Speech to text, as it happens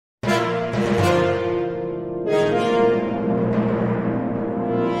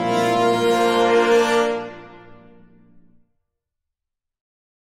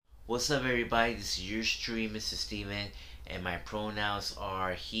What's up, everybody? This is your stream, Mr. Steven, and my pronouns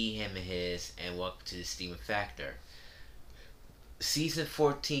are he, him, and his, and welcome to the Steven Factor. Season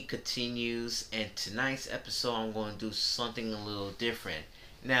 14 continues, and tonight's episode I'm going to do something a little different.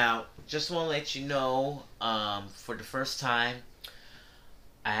 Now, just want to let you know, for the first time,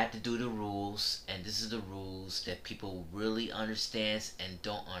 I had to do the rules, and this is the rules that people really understands and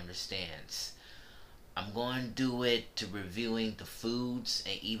don't understands. I'm going to do it to reviewing the foods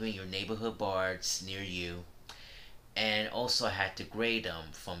and even your neighborhood bars near you. And also I had to grade them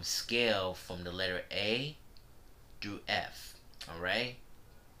from scale from the letter A through F. Alright?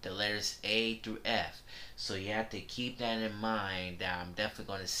 The letters A through F. So you have to keep that in mind that I'm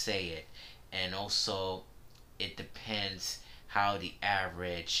definitely going to say it. And also it depends how the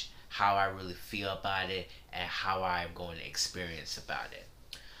average, how I really feel about it, and how I'm going to experience about it.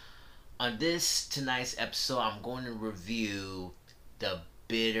 On this tonight's episode, I'm going to review the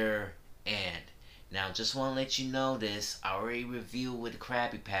bitter end. Now, just want to let you know this. I already reviewed with the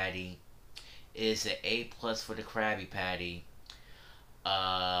Krabby Patty. It's an A plus for the Krabby Patty.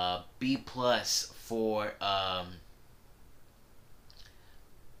 B plus for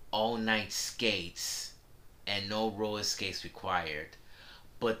all night skates and no roller skates required.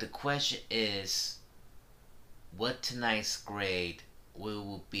 But the question is, what tonight's grade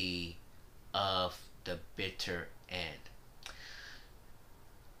will be of the bitter end?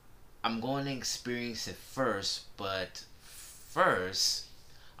 I'm going to experience it first, but first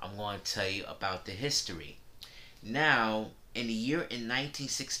I'm going to tell you about the history. Now, in the year in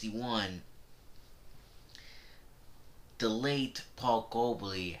 1961, the late Paul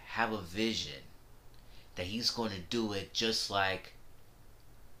Goldberg have a vision that he's going to do it just like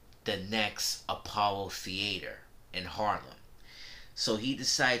the next Apollo Theater in Harlem. So he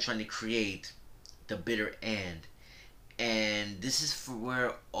decided trying to create the bitter end. And this is for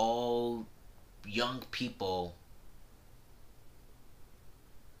where all young people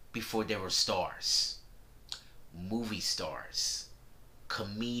before they were stars, movie stars,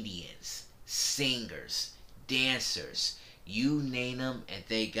 comedians, singers, dancers, you name them and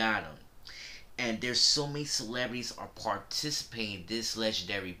they got them. And there's so many celebrities are participating in this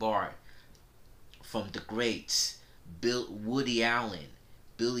legendary bar, from the greats Woody Allen,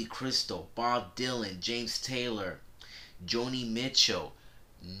 Billy Crystal, Bob Dylan, James Taylor, Joni Mitchell,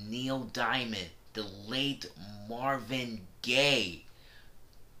 Neil Diamond, the late Marvin Gaye,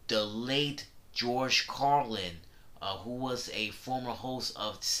 the late George Carlin, who was a former host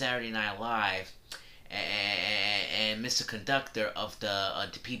of Saturday Night Live, and Mr. Conductor of the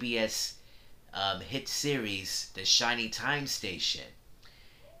PBS hit series, The Shiny Time Station,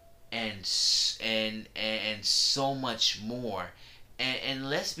 and so much more. And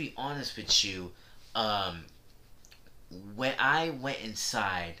let's be honest with you, when I went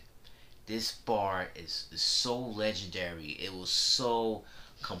inside, this bar is so legendary. It was so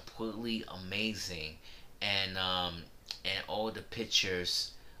completely amazing, and all the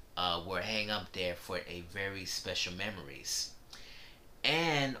pictures were hang up there for a very special memories.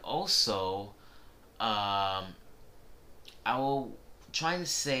 And also, I will trying to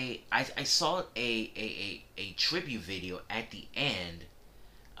say I saw a tribute video at the end.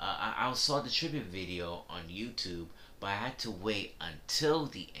 I saw the tribute video on YouTube, but I had to wait until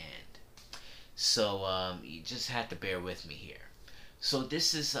the end. So you just have to bear with me here. So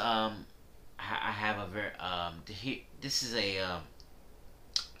this is I have a very this is a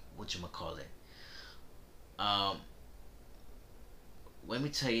what you call it. Um, Let me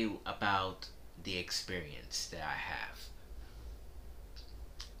tell you about the experience that I have.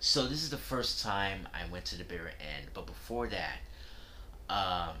 So this is the first time I went to the bitter end, but before that,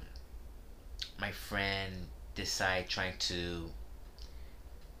 um, my friend decided trying to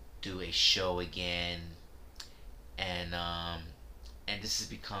do a show again, and this has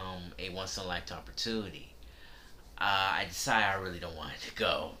become a once in a lifetime opportunity. I decided I really don't want to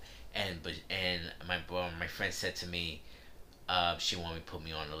go, and my friend said to me, she wanted to put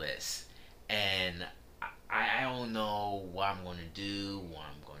me on the list, and I don't know what I'm gonna do, what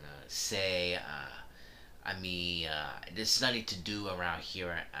I'm gonna say. There's nothing to do around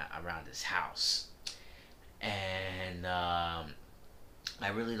here, around this house, and I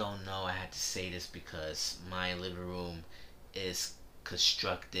really don't know. I had to say this because my living room is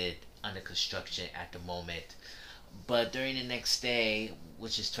constructed under construction at the moment. But during the next day,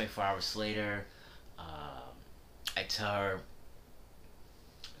 which is 24 hours later, I tell her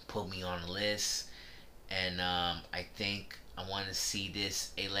put me on the list, and I think I want to see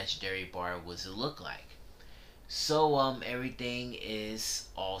this a legendary bar. What does it look like? So everything is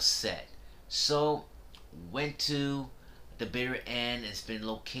all set. So went to The Bitter End has been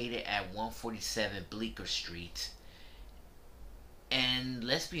located at 147 Bleecker Street. And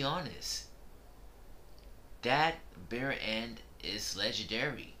let's be honest, that Bitter End is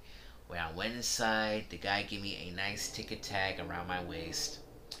legendary. When I went inside, the guy gave me a nice ticket tag around my waist.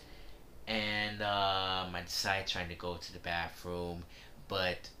 And I decided trying to go to the bathroom.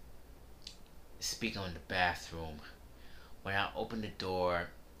 But speaking on the bathroom, when I opened the door,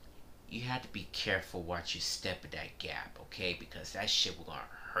 you had to be careful what you step in that gap, okay? Because that shit will gonna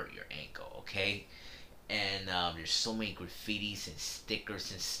hurt your ankle, okay? And there's so many graffitis and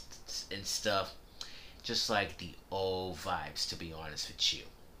stickers and stuff, just like the old vibes, to be honest with you.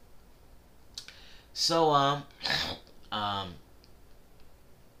 So um,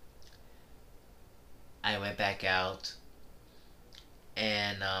 I went back out,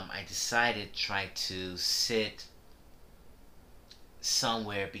 and I decided to try to sit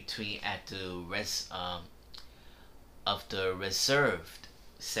somewhere between at the rest of the reserved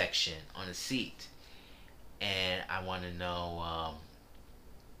section on the seat, and I want to know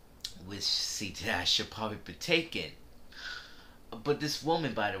which seat that I should probably be taking. But this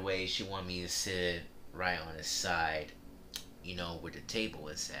woman, by the way, she wanted me to sit right on the side, where the table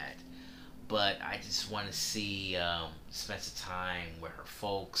is at. But I just want to see, spend some time with her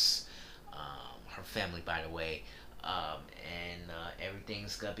folks, her family, by the way, and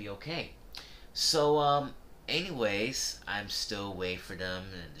everything's gonna be okay. So, anyways, I'm still waiting for them,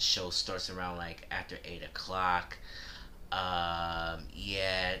 and the show starts around like after 8 o'clock.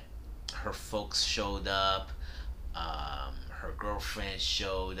 Yeah, her folks showed up. Her girlfriend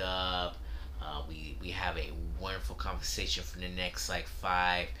showed up. We have a wonderful conversation for the next like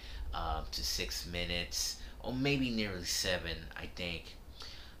 5 to 6 minutes, or maybe nearly 7, I think.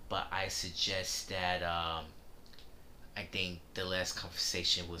 But I suggest that I think the last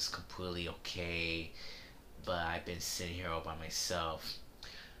conversation was completely okay. But I've been sitting here all by myself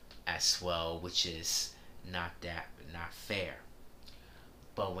as well, which is not fair.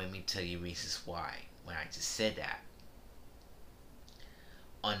 But let me tell you reasons why. When I just said that,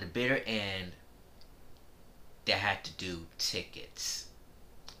 on the Bitter End, they had to do tickets.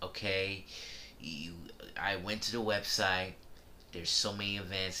 Okay, you. I went to the website. There's so many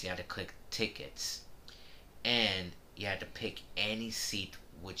events. You had to click tickets, and you had to pick any seat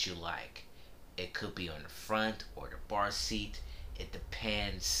which you like. It could be on the front or the bar seat. It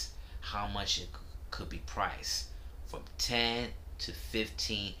depends how much it could be priced, from 10 to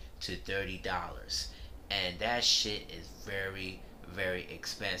 15 to $30, and that shit is very, very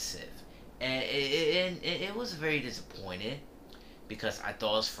expensive. And it was very disappointed because I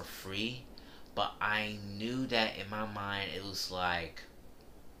thought it was for free, but I knew that in my mind it was like,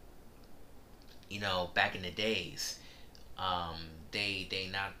 back in the days, um, they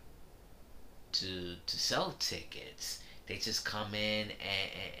not to sell tickets. They just come in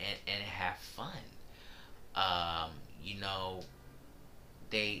and have fun. Um, you know,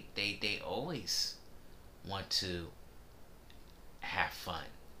 they always want to have fun,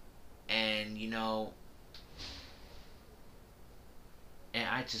 and and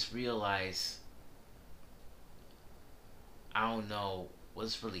I just realized I don't know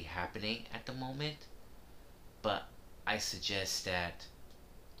what's really happening at the moment, but I suggest that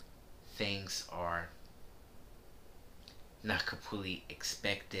things are not completely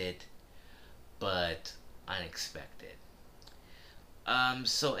expected, but unexpected.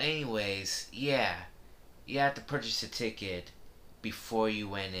 So anyways, yeah, you have to purchase a ticket before you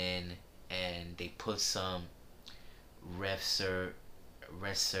went in, and they put some reser-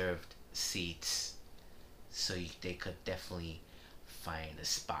 reserved seats so they could definitely find a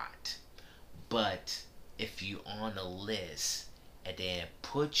spot. But if you on a list and then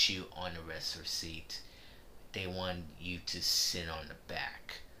put you on a reserved seat, they want you to sit on the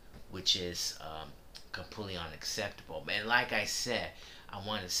back, which is completely unacceptable. And like I said, I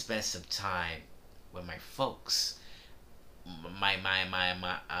want to spend some time with my folks, my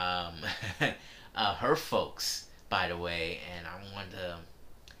her folks, by the way, and I want to,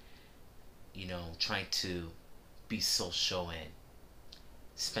 try to be social and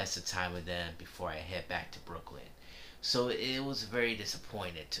spend some time with them before I head back to Brooklyn. So it was very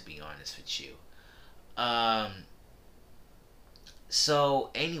disappointed, to be honest with you. Um,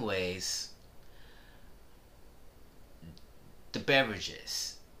 anyways, the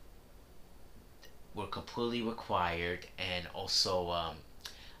beverages were completely required, and also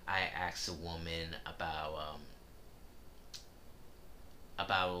I asked a woman about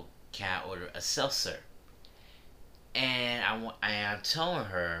can I order a seltzer, and I am telling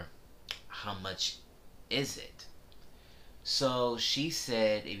her how much is it. So she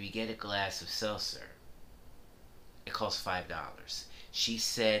said if you get a glass of seltzer, It cost $5. She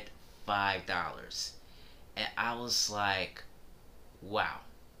said $5. And I was like, wow,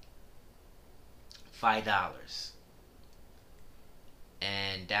 $5.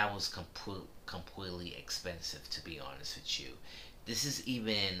 And that was completely expensive, to be honest with you. This is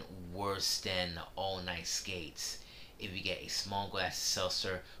even worse than the all night skates. If you get a small glass of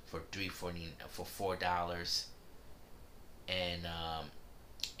seltzer for $4, and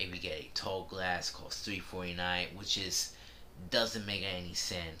if you get a tall glass, it costs $3.49, which is doesn't make any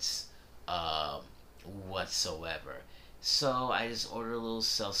sense um, whatsoever. So I just ordered a little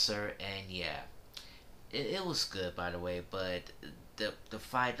seltzer, and yeah, it was good, by the way, but the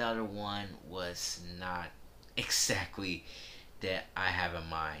 $5 one was not exactly that I have in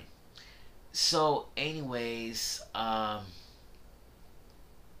mind. So, anyways,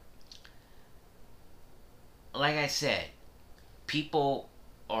 like I said, people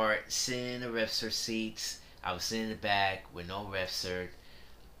are sitting in the ref seats. I was sitting in the back with no rest served.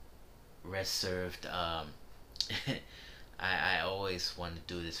 I always want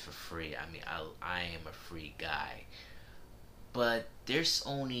to do this for free. I mean, I am a free guy. But there's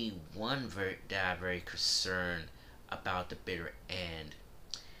only one that I'm very concerned about the bitter end,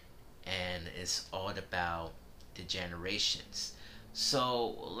 and it's all about the generations. So,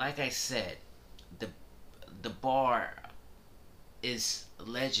 like I said, the the bar is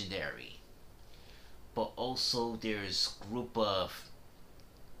legendary, but also there's group of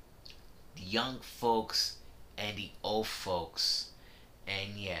the young folks and the old folks,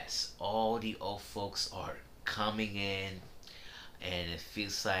 and yes, all the old folks are coming in, and it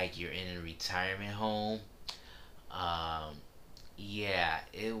feels like you're in a retirement home. Um, yeah,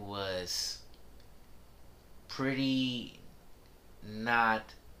 it was pretty not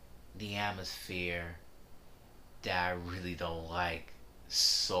the atmosphere that I really don't like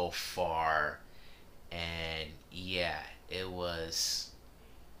so far. And yeah, it was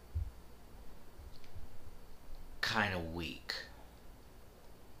kind of weak.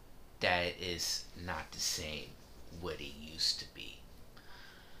 That is not the same what it used to be.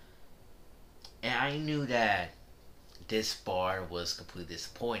 And I knew that this bar was completely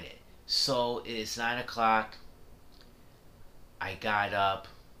disappointed. So it's 9 o'clock. I got up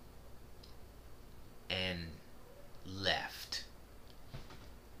and left.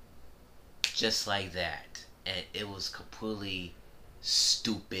 Just like that. And it was completely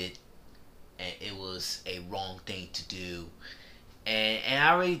stupid. And it was a wrong thing to do. And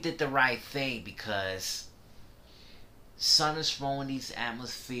I really did the right thing because something's wrong with this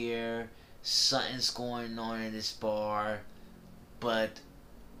atmosphere. Something's going on in this bar. But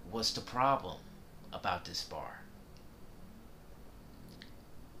what's the problem about this bar?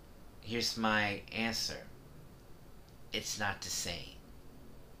 Here's my answer. It's not the same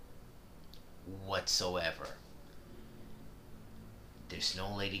whatsoever. There's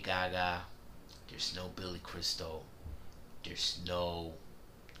no Lady Gaga. There's no Billy Crystal. There's no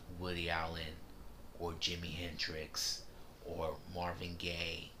Woody Allen or Jimi Hendrix or Marvin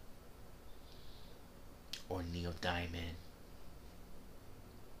Gaye or Neil Diamond,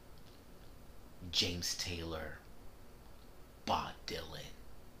 James Taylor, Bob Dylan.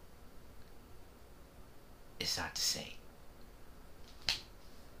 It's not the same.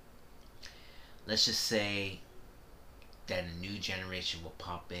 Let's just say that a new generation will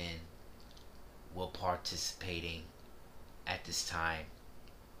pop in, will participating at this time,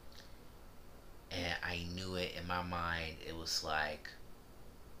 and I knew it in my mind. It was like,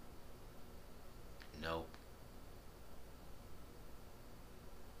 nope,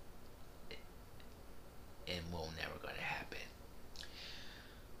 it will never gonna happen.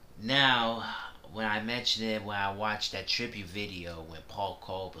 Now, when I mentioned it, when I watched that tribute video when Paul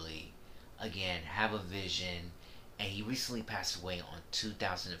Colby, again, have a vision, and he recently passed away on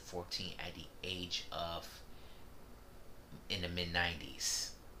 2014 at the age of in the mid 90s.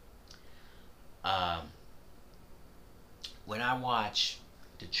 Um, when I watch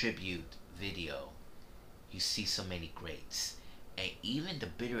the tribute video, you see so many greats. And even the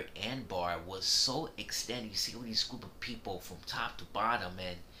bitter end bar was so extended. You see all these group of people from top to bottom,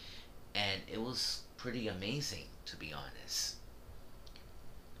 and it was pretty amazing, to be honest.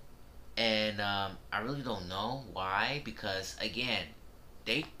 And I really don't know why, because again,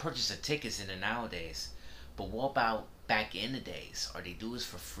 they purchase the tickets in the nowadays. But what about back in the days? Are they doing this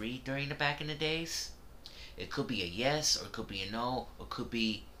for free during the back in the days? It could be a yes, or it could be a no, or it could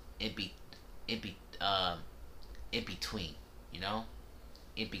be in be in be in between. You know,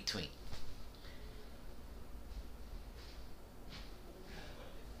 in between.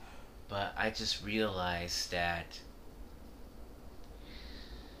 But I just realized that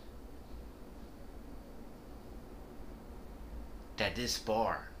that this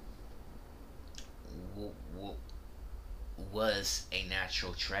bar w- w- was a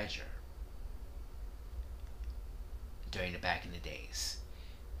natural treasure during the back in the days.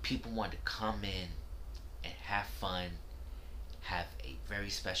 People wanted to come in and have fun, have a very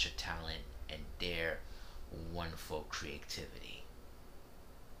special talent, and their wonderful creativity.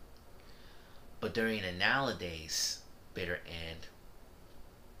 But during the nowadays bitter end,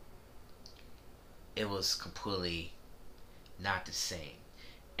 it was completely not the same.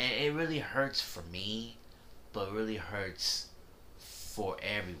 And it really hurts for me, but really hurts for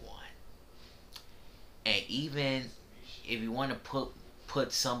everyone. And even if you want to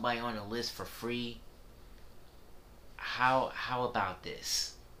put somebody on a list for free, how about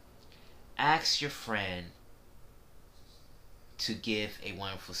this? Ask your friend to give a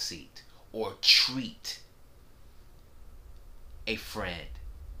wonderful seat, or treat a friend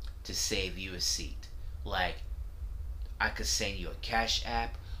to save you a seat. Like, I could send you a Cash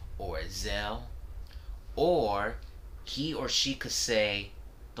App or a Zelle, or he or she could say,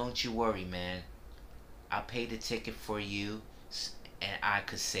 "Don't you worry, man. I'll pay the ticket for you, and I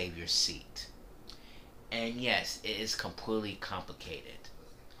could save your seat." And yes, it is completely complicated.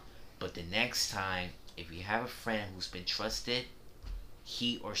 But the next time, if you have a friend who's been trusted,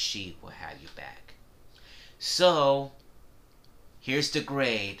 he or she will have you back. So, here's the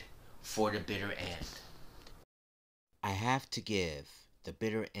grade for the bitter end. I have to give the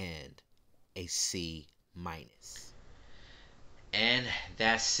bitter end a C minus. And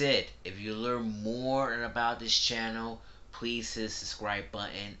that's it. If you learn more about this channel, please hit the subscribe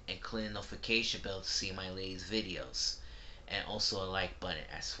button and click the notification bell to see my latest videos. And also a like button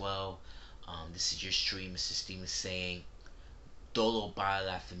as well. This is your stream, Mr. Steven, saying Dolo para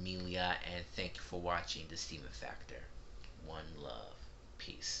la familia, and thank you for watching the Steven Factor. One love.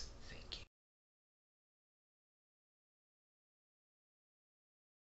 Peace.